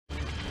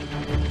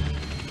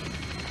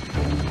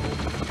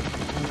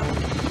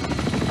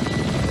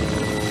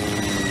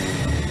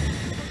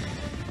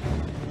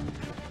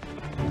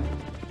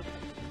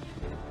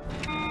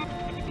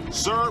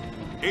Sir,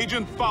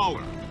 Agent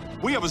Fowler,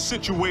 we have a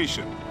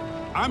situation.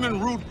 I'm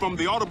en route from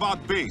the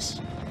Autobot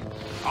base.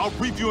 I'll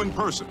brief you in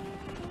person.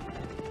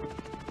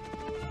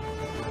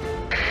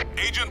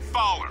 Agent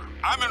Fowler,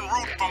 I'm en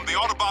route from the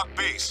Autobot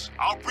base.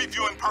 I'll brief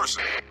you in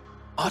person.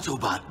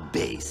 Autobot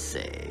base,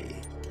 eh?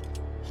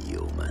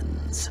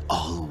 Humans,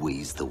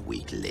 always the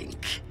weak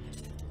link.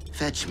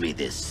 Fetch me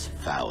this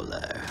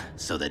Fowler,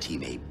 so that he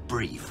may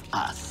brief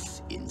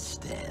us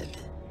instead.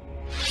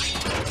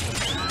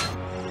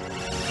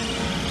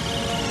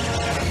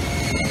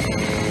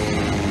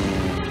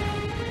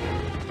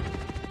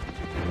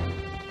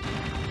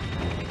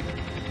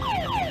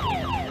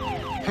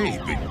 Hey,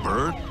 Big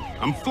Bird.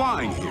 I'm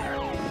flying here.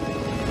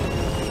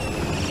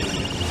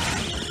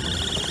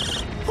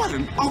 What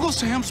in Uncle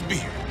Sam's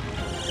beard?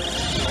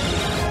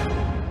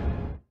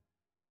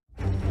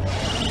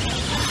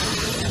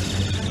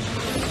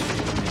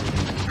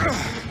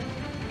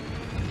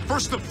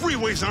 First the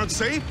freeways aren't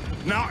safe,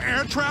 now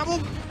air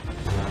travel?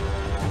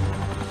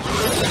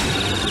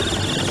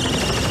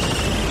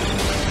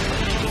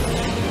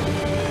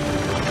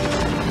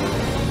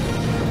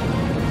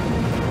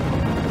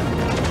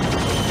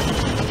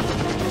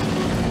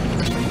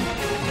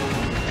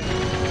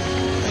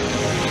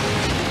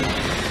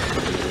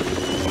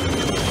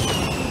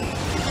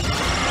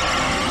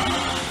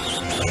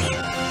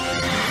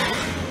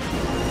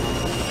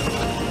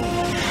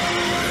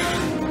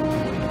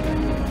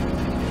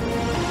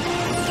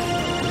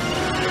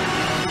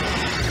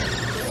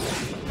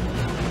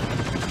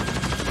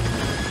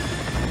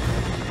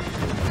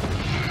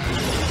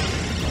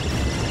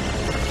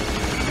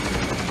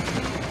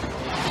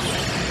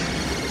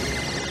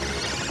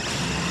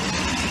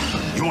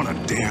 You want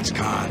to dance,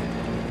 Con?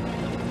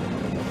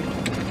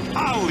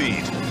 I'll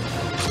lead.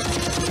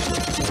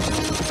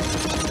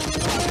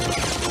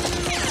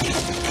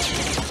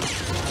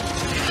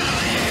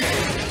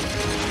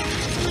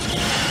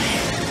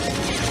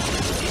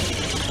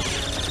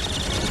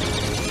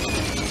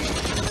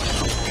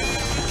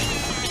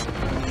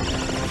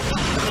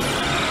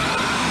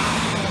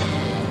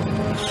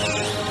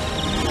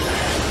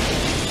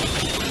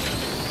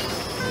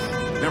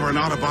 Never an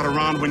Autobot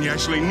around when you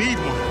actually need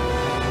one.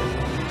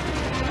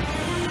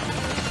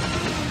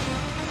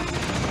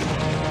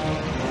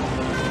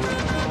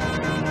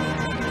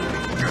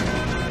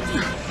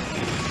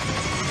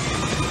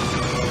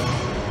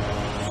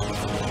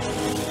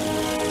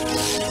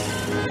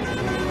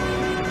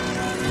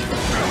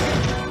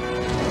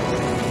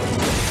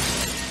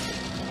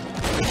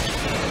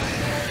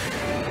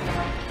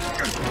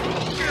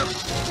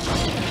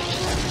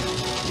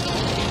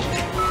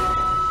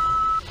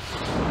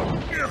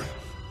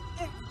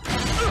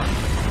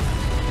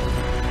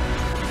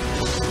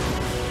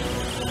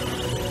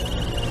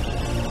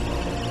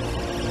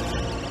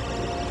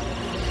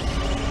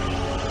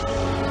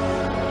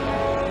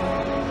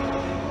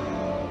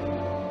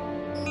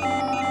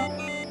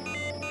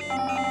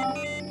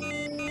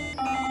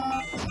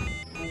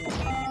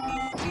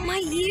 My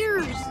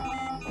ears!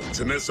 It's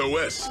an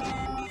SOS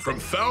from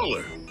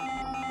Fowler.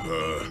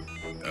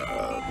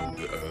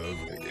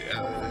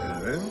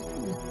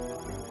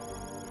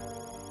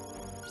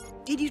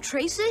 Did you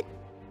trace it?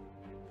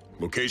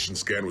 Location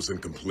scan was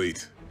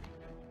incomplete.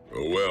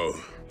 Oh well.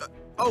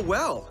 Oh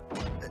well?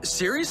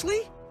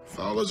 Seriously?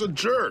 Fowler's a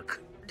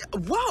jerk.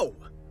 Whoa!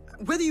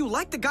 Whether you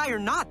like the guy or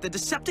not, the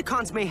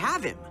Decepticons may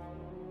have him.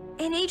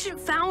 And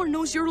Agent Fowler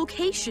knows your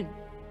location.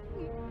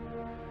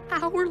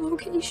 Our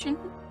location.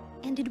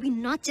 And did we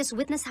not just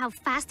witness how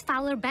fast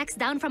Fowler backs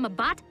down from a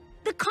bot?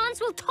 The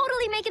cons will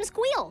totally make him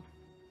squeal.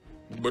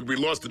 But we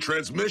lost the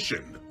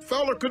transmission.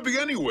 Fowler could be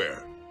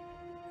anywhere.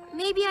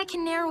 Maybe I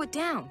can narrow it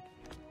down.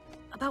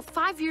 About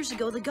 5 years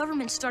ago, the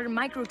government started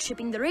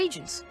microchipping their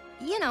agents.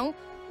 You know,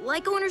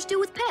 like owners do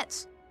with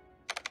pets.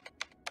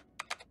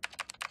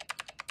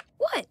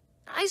 What?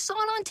 I saw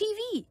it on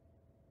TV.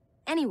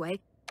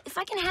 Anyway, if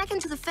I can hack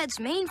into the Fed's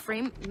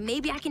mainframe,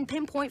 maybe I can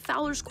pinpoint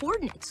Fowler's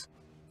coordinates.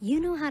 You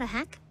know how to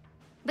hack?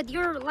 But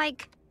you're,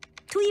 like,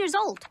 2 years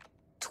old.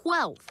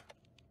 12.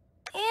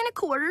 And a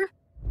quarter.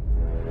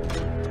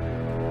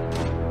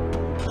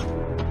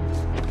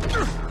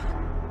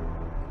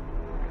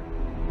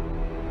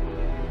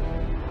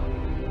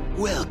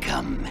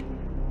 Welcome,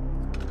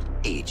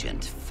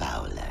 Agent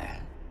Fowler.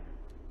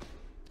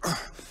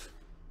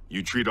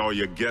 You treat all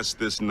your guests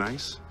this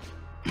nice?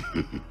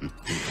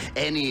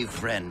 Any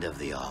friend of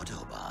the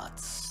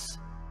Autobots?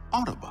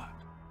 Autobot?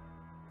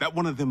 That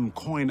one of them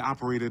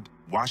coin-operated,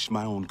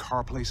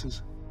 wash-my-own-car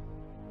places?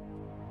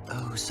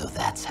 Oh, so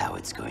that's how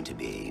it's going to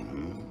be,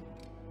 hmm?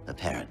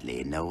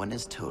 Apparently, no one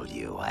has told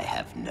you I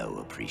have no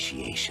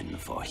appreciation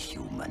for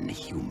human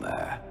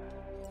humor.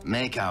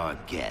 Make our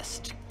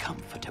guest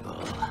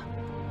comfortable.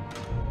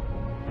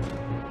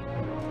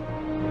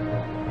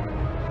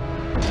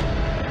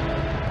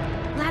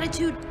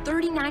 Latitude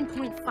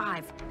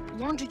 39.5,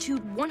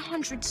 longitude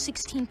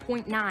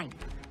 116.9.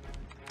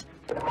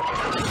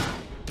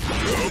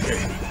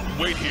 Okay,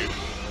 wait here.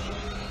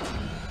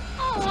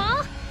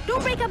 Aw,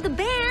 don't break up the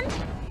band.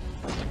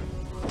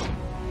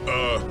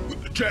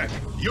 Jack,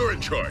 you're in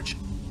charge.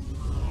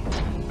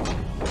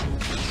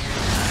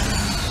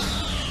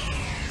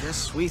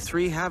 Guess we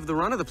three have the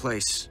run of the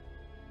place.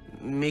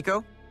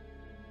 Miko?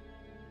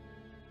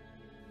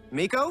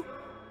 Miko?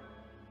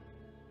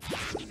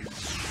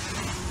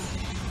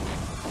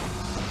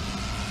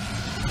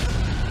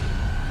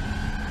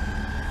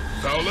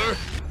 Fowler?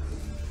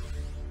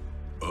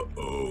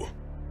 Uh-oh.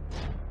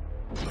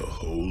 The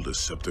whole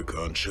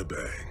Decepticon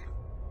shebang.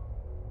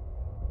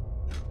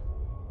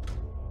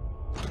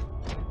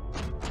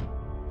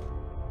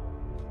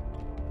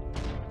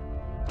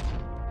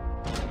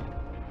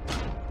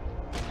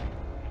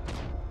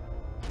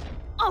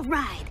 All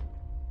right.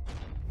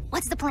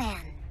 What's the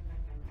plan?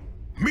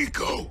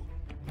 Miko!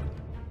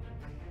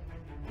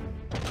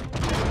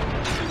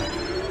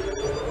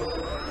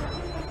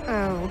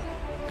 Oh,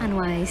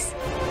 unwise.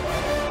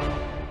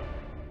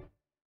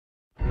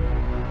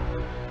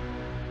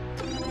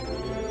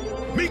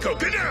 Miko,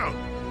 get down!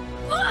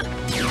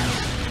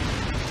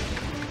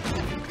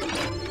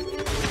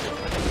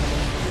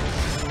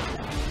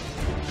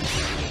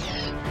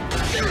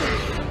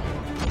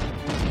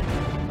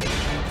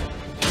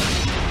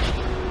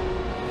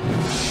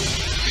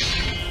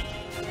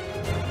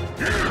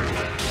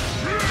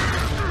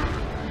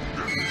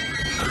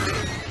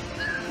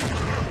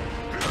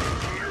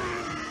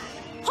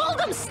 Hold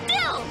him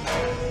still!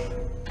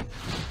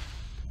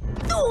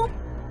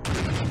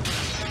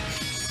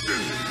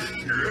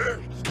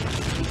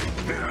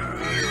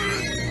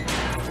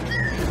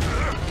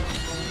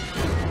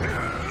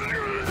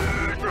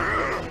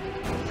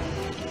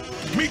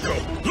 Miko,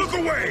 look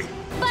away!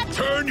 But...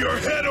 Turn your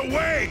head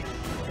away!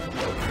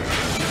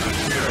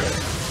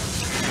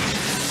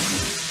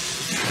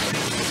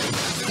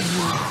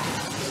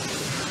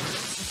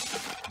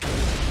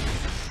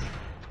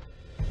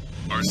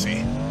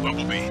 RC,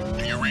 Bumblebee,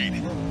 do you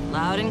read?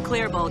 Loud and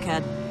clear,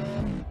 Bulkhead.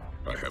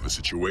 I have a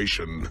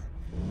situation.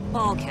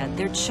 Bulkhead,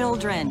 they're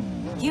children.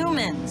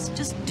 Humans.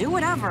 Just do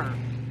whatever.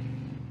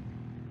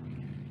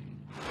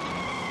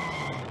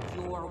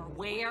 You're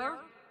where?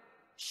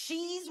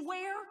 She's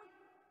where?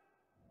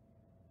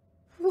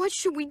 What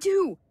should we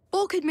do?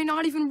 Bulkhead may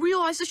not even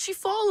realize that she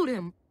followed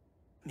him.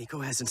 Miko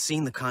hasn't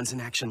seen the cons in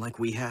action like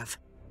we have.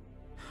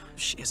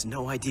 She has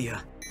no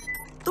idea.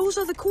 Those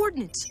are the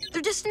coordinates.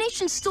 Their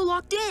destination's still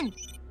locked in.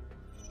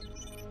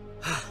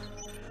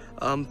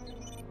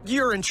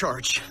 You're in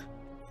charge.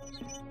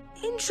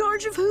 In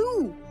charge of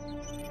who?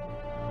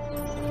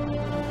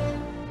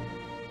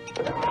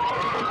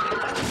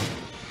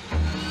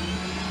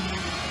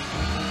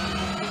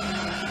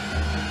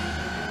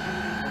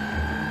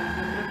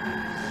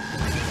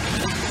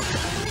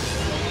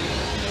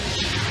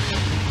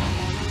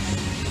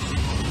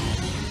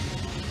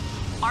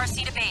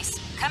 RC to base.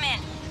 Come in.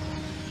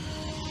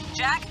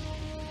 Jack,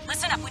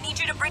 listen up. We need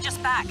you to bridge us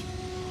back.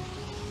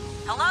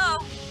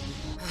 Hello?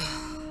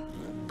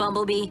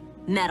 Bumblebee,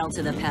 metal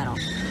to the pedal.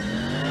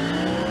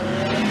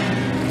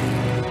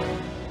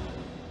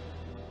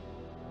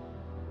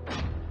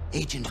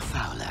 Agent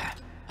Fowler,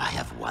 I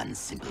have one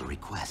simple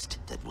request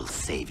that will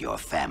save your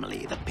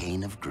family the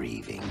pain of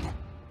grieving.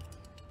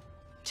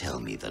 Tell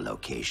me the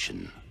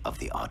location of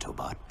the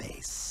Autobot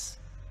base.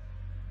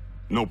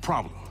 No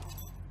problem.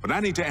 But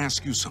I need to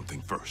ask you something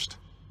first.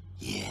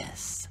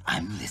 Yes,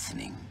 I'm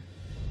listening.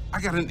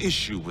 I got an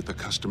issue with the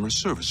customer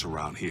service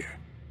around here.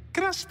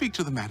 Can I speak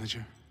to the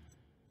manager?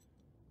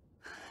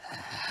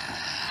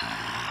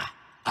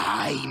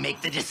 I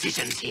make the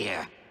decisions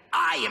here.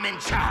 I am in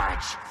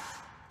charge.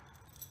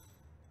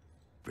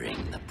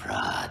 Bring the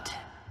prod.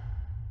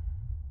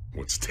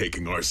 What's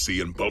taking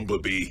RC and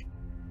Bumblebee?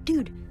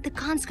 Dude, the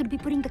cons could be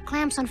putting the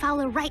clamps on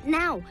Fowler right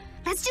now.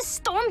 Let's just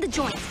storm the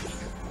joint.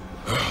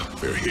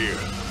 They're here.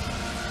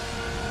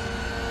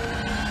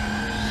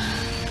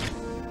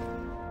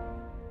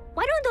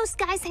 Why don't those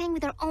guys hang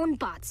with their own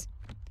bots?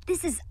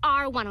 This is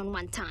our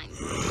one-on-one time.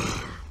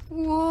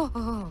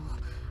 Whoa.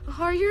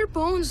 Are your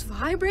bones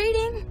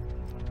vibrating?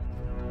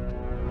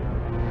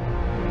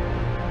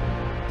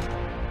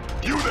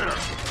 You there!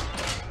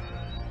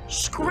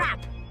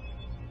 Scrap!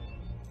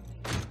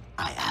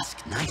 I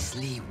ask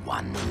nicely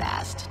one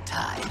last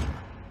time.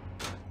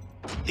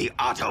 The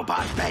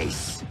Autobot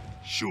base.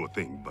 Sure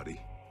thing,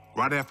 buddy.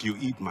 Right after you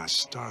eat my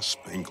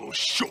star-spangled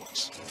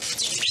shorts.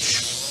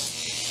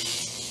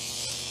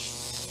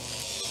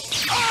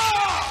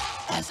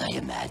 As I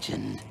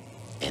imagined,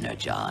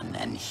 Energon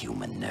and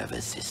human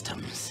nervous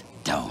systems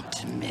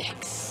don't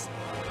mix.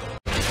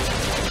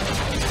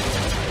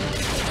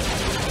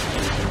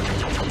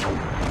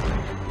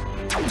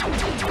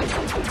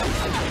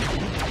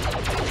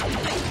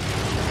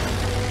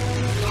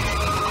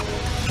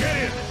 Get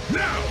in,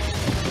 now!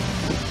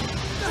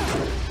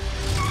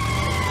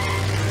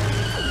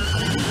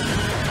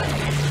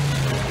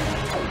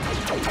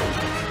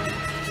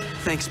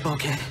 Thanks,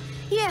 Bulkhead.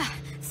 Yeah,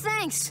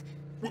 thanks.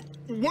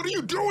 What are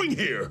you doing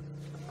here?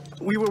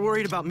 We were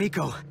worried about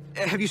Miko.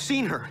 Have you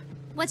seen her?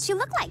 What's she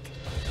look like?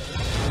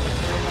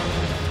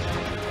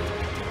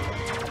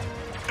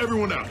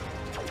 Everyone out.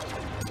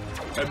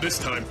 And this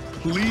time,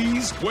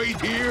 please wait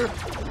here.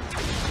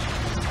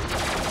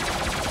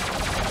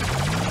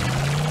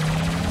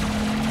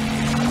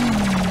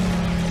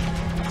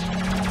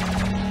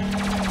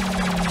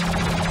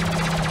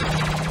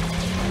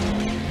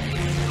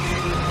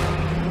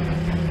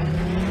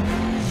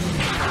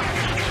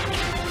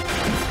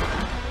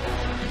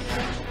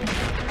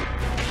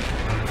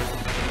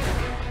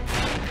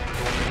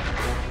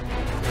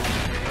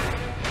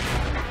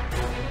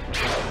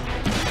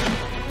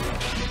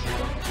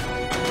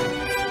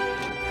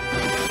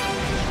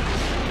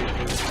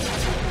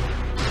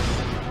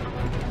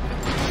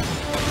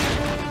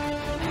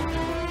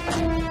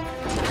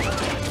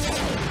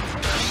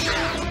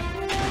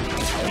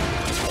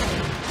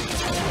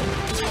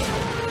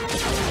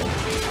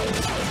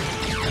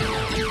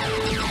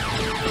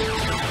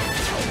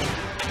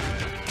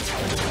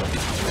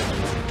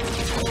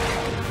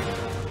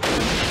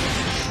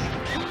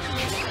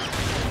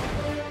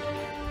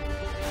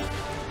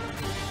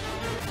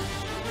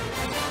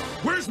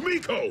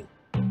 Miko!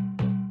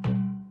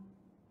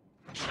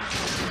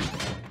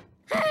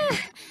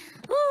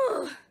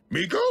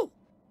 Miko?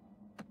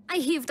 I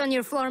heaved on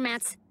your floor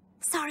mats.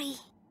 Sorry.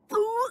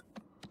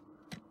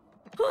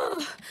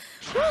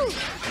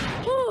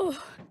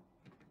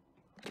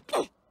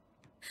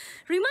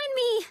 Remind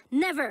me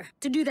never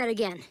to do that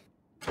again.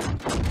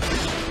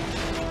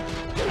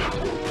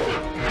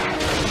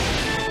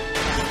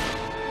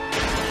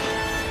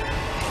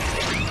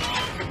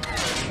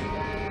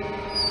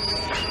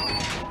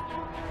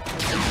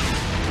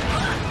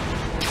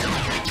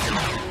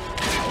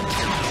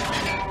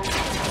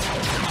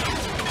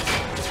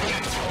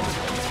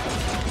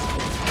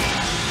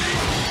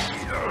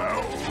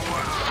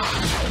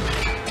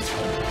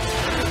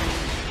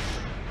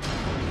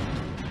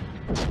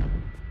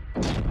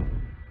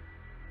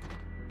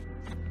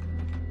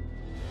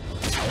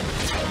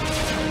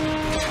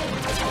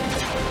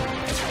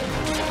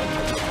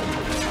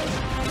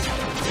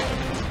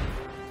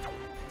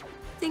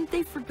 Think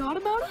they forgot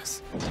about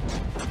us?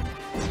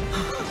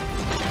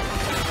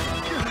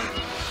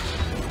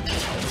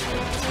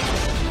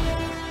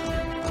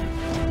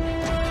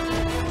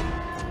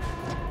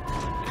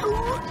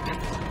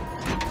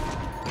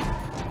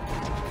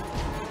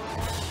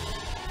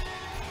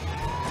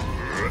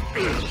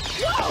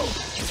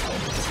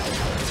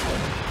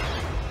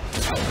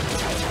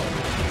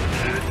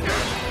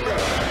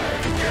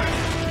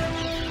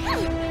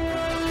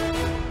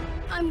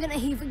 I'm gonna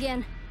heave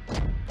again.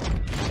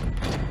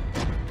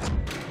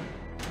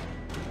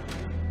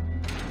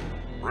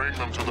 Bring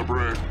them to the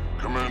brig.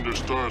 Commander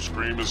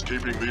Starscream is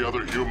keeping the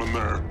other human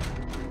there.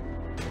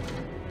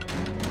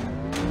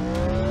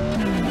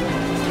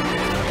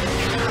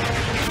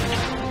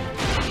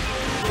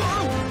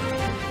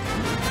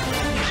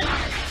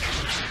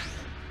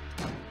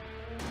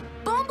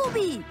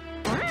 Bumblebee!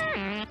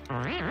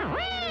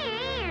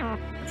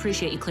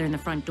 Appreciate you clearing the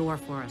front door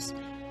for us.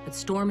 But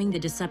storming the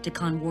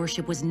Decepticon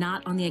warship was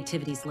not on the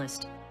activities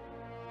list.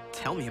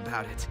 Tell me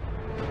about it.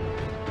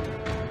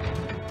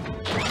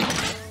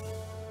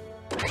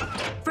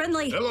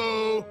 Friendly!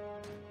 Hello?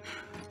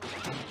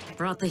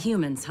 Brought the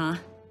humans, huh?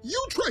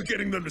 You try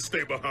getting them to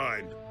stay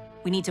behind.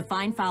 We need to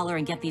find Fowler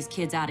and get these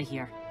kids out of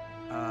here.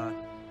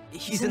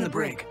 He's in the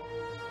brig.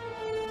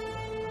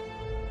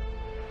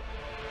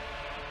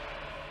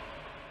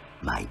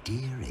 My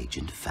dear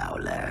Agent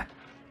Fowler,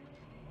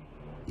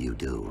 you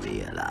do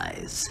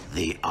realize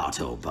the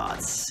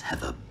Autobots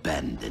have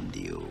abandoned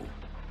you.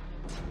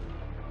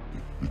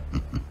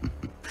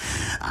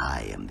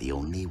 I am the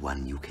only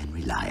one you can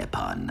rely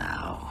upon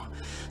now.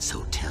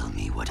 So tell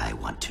me what I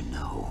want to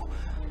know,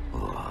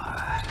 or...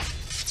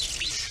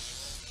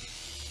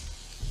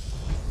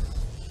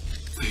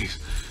 Please,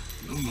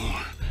 no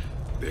more.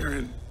 They're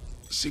in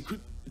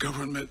secret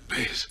government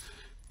base.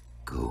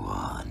 Go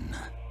on.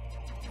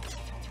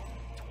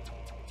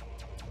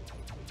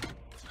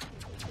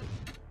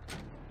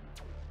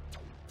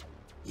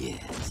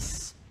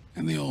 Yes.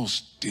 In the old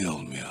steel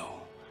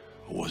mill.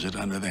 Or was it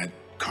under that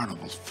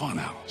Carnival's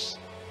funhouse?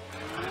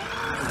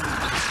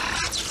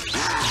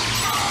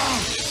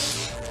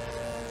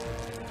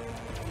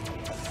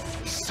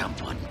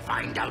 Someone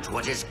find out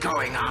what is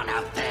going on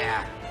out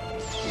there.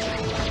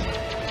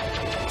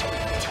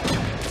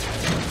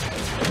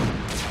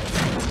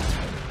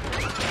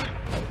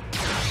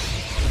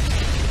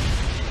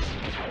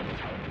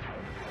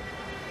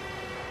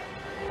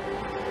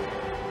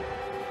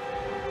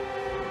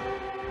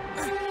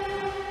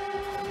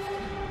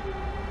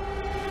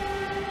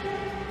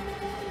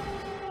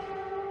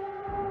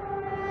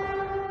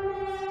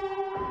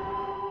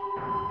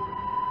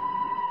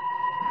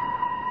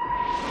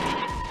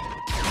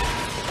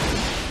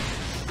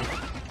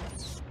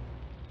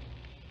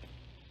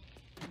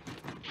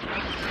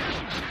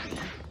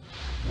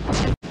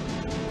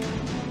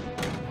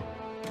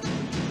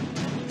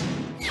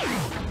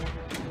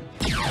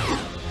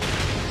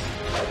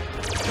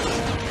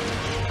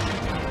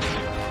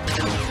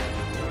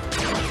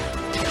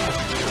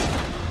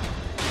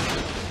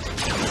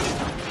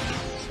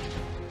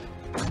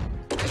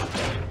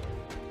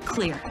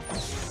 Clear.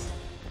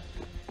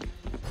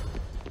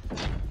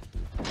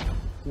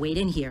 Wait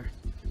in here.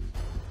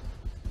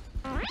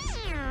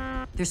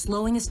 They're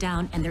slowing us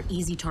down and they're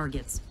easy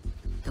targets.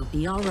 They'll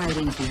be all right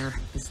in here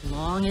as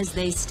long as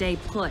they stay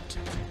put.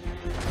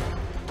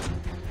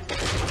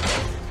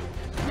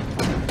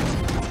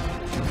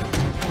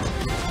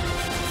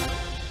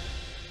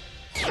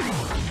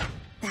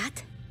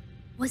 That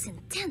was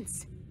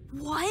intense.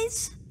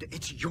 Was?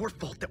 It's your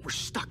fault that we're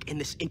stuck in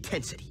this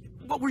intensity.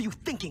 What were you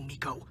thinking,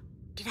 Miko?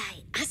 Did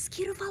I ask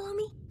you to follow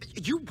me?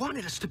 You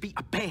wanted us to be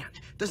a band.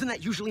 Doesn't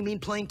that usually mean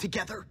playing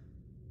together?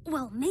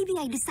 Well, maybe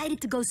I decided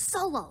to go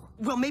solo.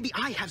 Well, maybe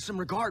I have some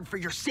regard for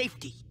your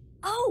safety.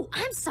 Oh,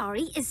 I'm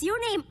sorry. Is your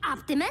name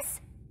Optimus?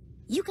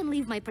 You can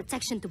leave my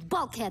protection to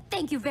Bulkhead.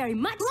 Thank you very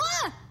much.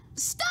 Ah!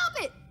 Stop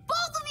it!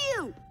 Both of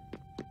you!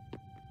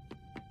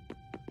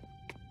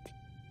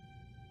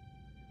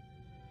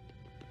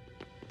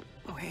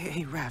 Oh,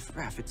 hey,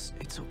 Raph,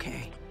 it's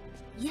okay.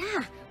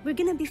 Yeah, we're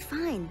gonna be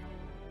fine.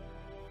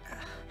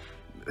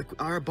 Like,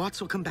 our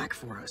bots will come back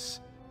for us.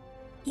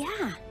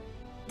 Yeah,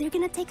 they're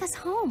gonna take us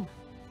home.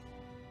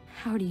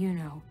 How do you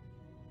know?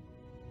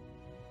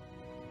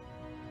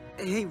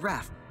 Hey,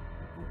 Raph,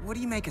 what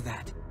do you make of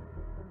that?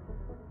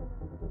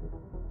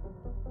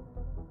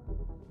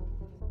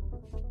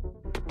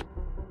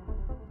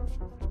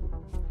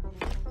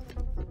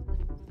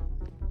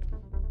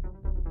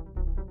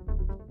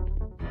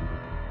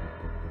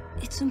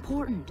 It's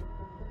important.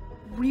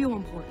 Real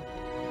important.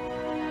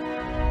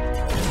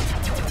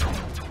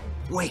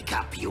 Wake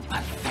up, you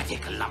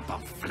pathetic lump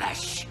of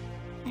flesh.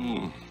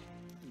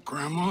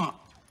 Grandma,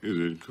 is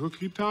it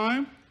cookie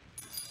time?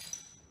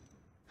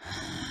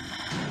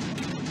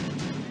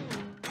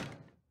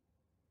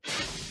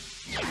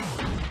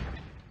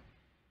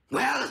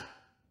 Well?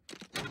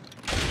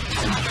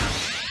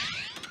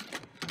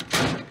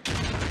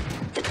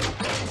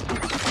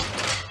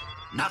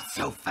 Not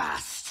so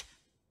fast.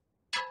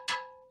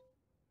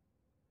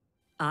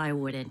 I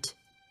wouldn't.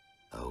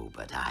 Oh,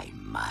 but I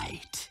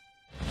might.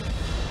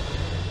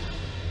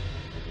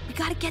 We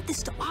gotta get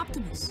this to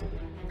Optimus.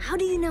 How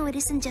do you know it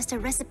isn't just a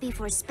recipe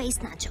for space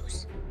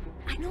nachos?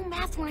 I know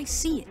math when I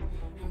see it,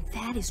 and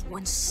that is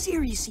one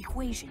serious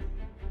equation.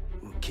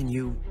 Can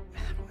you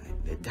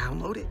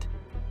download it?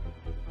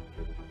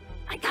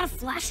 I got a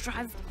flash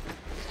drive.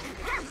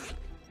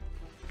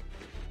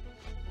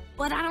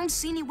 But I don't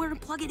see anywhere to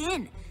plug it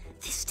in.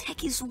 This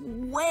tech is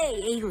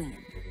way alien.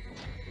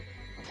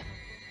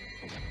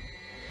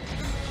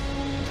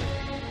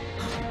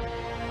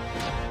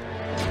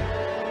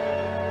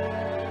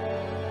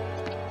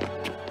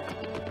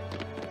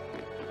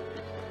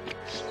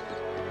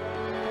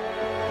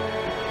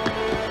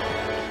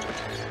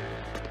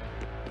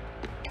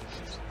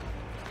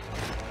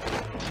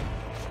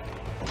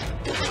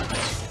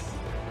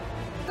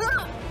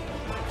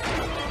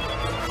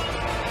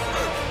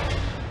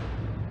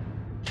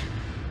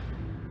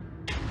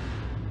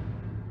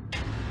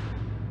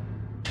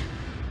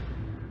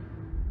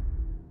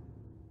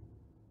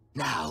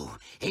 Now,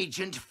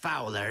 Agent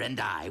Fowler and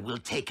I will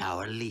take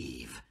our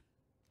leave.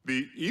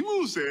 The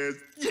emu says,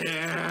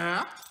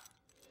 yeah.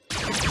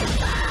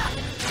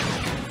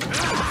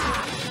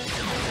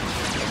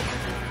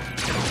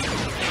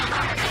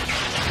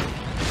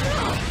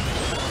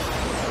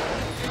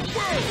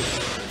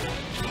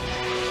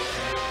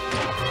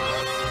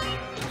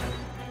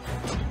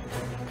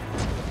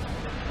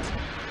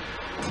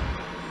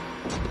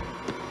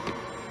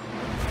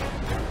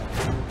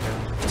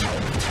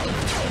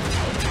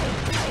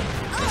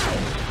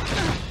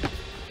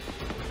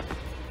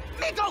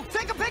 Miko,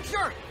 take a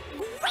picture!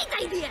 Great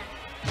idea!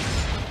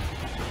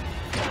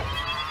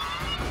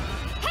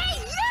 Hey,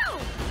 you!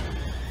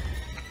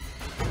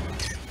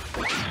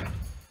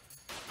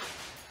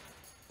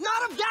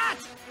 Not of that!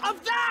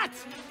 Of that!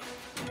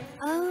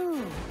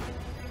 Oh.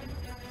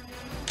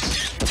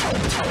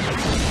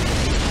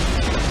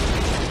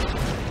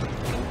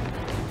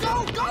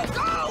 Go, go,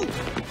 go!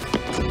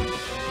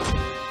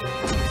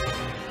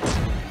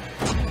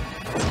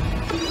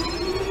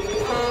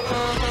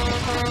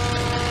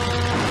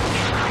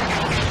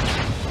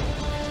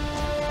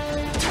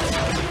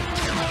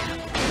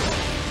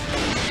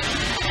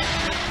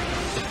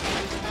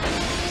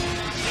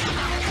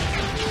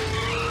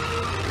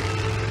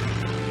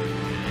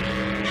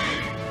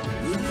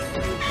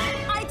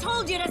 I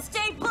told you to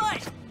stay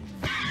put!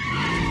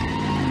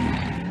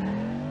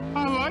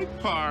 I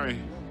like pie.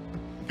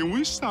 Can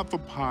we stop for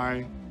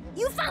pie?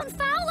 You found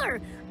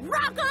Fowler!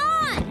 Rock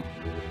on!